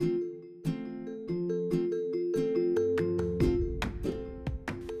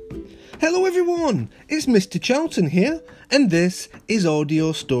everyone, it's Mr. Charlton here, and this is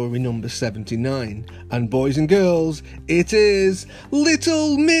audio story number 79. And boys and girls, it is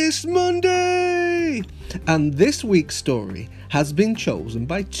Little Miss Monday! And this week's story has been chosen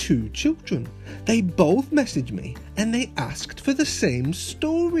by two children. They both messaged me and they asked for the same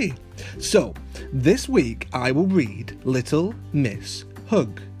story. So, this week I will read Little Miss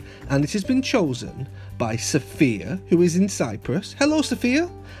Hug. And it has been chosen by Sophia, who is in Cyprus. Hello, Sophia.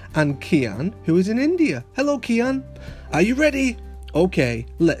 And Kian, who is in India. Hello, Kian. Are you ready? Okay,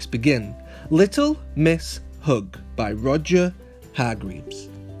 let's begin. Little Miss Hug by Roger Hargreaves.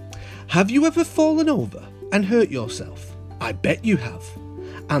 Have you ever fallen over and hurt yourself? I bet you have.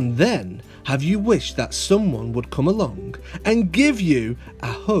 And then, have you wished that someone would come along and give you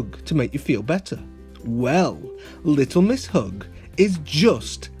a hug to make you feel better? Well, Little Miss Hug is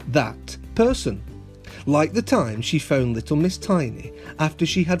just that person. Like the time she found Little Miss Tiny after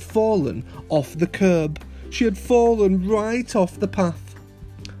she had fallen off the curb. She had fallen right off the path.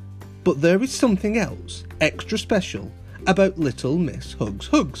 But there is something else extra special about Little Miss Hug's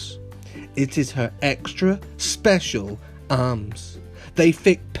hugs. It is her extra special arms. They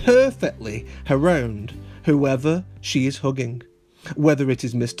fit perfectly around whoever she is hugging. Whether it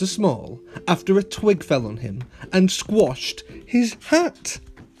is Mr. Small after a twig fell on him and squashed his hat,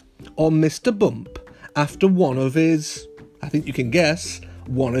 or Mr. Bump after one of his, I think you can guess,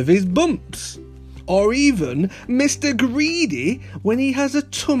 one of his bumps. Or even Mr. Greedy when he has a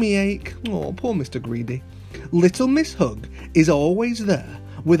tummy ache. Oh, poor Mr. Greedy. Little Miss Hug is always there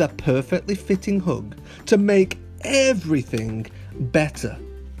with a perfectly fitting hug to make everything better.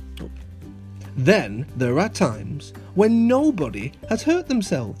 Then there are times when nobody has hurt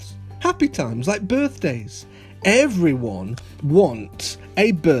themselves. Happy times like birthdays. Everyone wants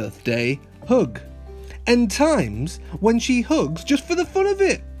a birthday hug. And times when she hugs just for the fun of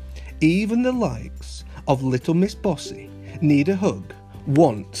it. Even the likes of Little Miss Bossy need a hug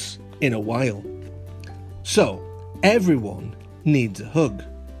once in a while. So, everyone needs a hug.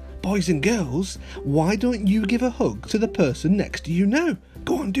 Boys and girls, why don't you give a hug to the person next to you now?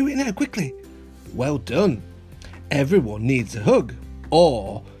 Go on, do it now, quickly. Well done. Everyone needs a hug.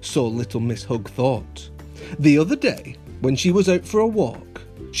 Or so Little Miss Hug thought. The other day, when she was out for a walk,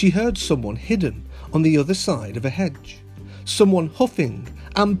 she heard someone hidden on the other side of a hedge. Someone huffing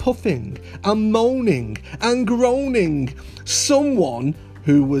and puffing and moaning and groaning. Someone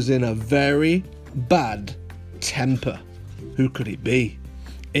who was in a very bad temper. Who could it be?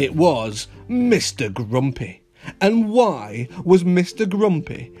 It was Mr. Grumpy. And why was Mr.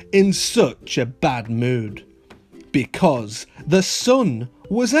 Grumpy in such a bad mood? Because the sun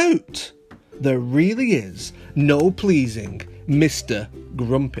was out. There really is no pleasing Mr.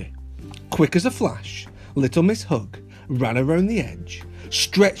 Grumpy. Quick as a flash, Little Miss Hug ran around the edge,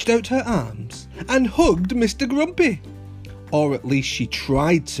 stretched out her arms, and hugged Mr. Grumpy. Or at least she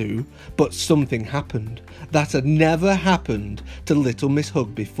tried to, but something happened that had never happened to Little Miss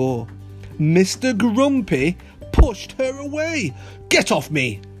Hug before. Mr. Grumpy pushed her away. "Get off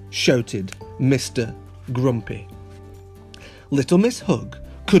me!" shouted Mr. Grumpy. Little Miss Hug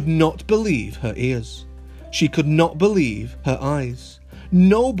could not believe her ears. She could not believe her eyes.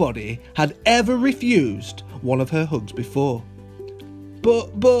 Nobody had ever refused one of her hugs before.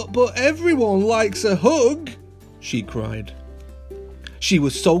 But everyone likes a hug," she cried. She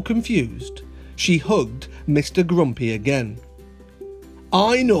was so confused, she hugged Mr. Grumpy again.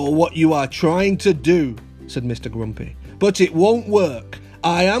 "I know what you are trying to do," said Mr. Grumpy, "but it won't work.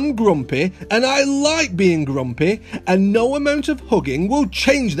 I am grumpy, and I like being grumpy, and no amount of hugging will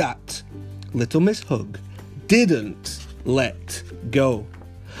change that." Little Miss Hug didn't let go.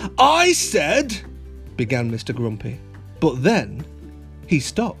 "I said," began Mr. Grumpy, but then he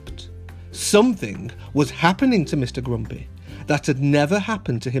stopped. Something was happening to Mr. Grumpy that had never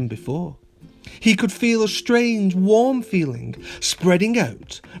happened to him before. He could feel a strange, warm feeling spreading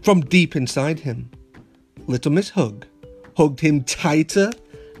out from deep inside him. Little Miss Hug hugged him tighter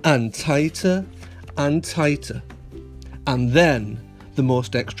and tighter and tighter. And then the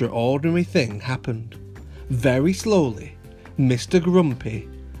most extraordinary thing happened. Very slowly, Mr. Grumpy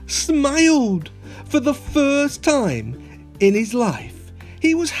smiled. For the first time in his life,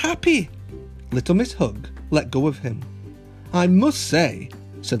 he was happy. Little Miss Hug let go of him. "I must say,"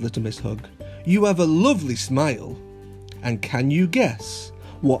 said Little Miss Hug, "you have a lovely smile." And can you guess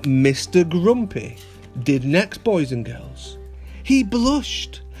what Mr. Grumpy did next, boys and girls? He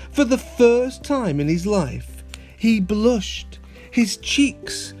blushed. For the first time in his life, he blushed. His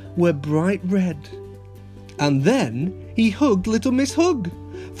cheeks were bright red. And then he hugged Little Miss Hug.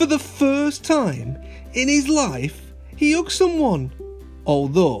 For the first time in his life, he hugged someone.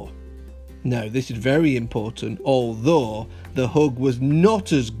 Although Now, this is very important, although the hug was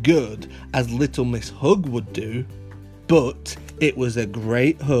not as good as Little Miss Hug would do, but it was a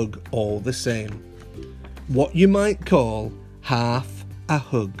great hug all the same. What you might call half a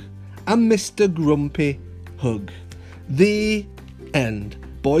hug. A Mr. Grumpy hug. The end.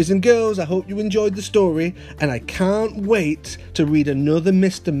 Boys and girls, I hope you enjoyed the story, and I can't wait to read another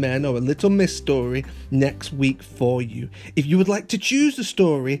Mr. Men or a Little Miss story next week for you. If you would like to choose the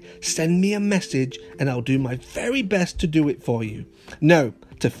story, send me a message and I'll do my very best to do it for you. Now,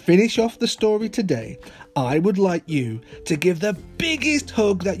 to finish off the story today, I would like you to give the biggest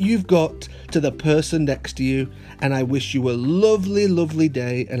hug that you've got to the person next to you, and I wish you a lovely, lovely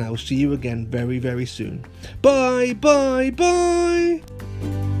day, and I'll see you again very, very soon. Bye, bye,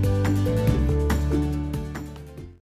 bye!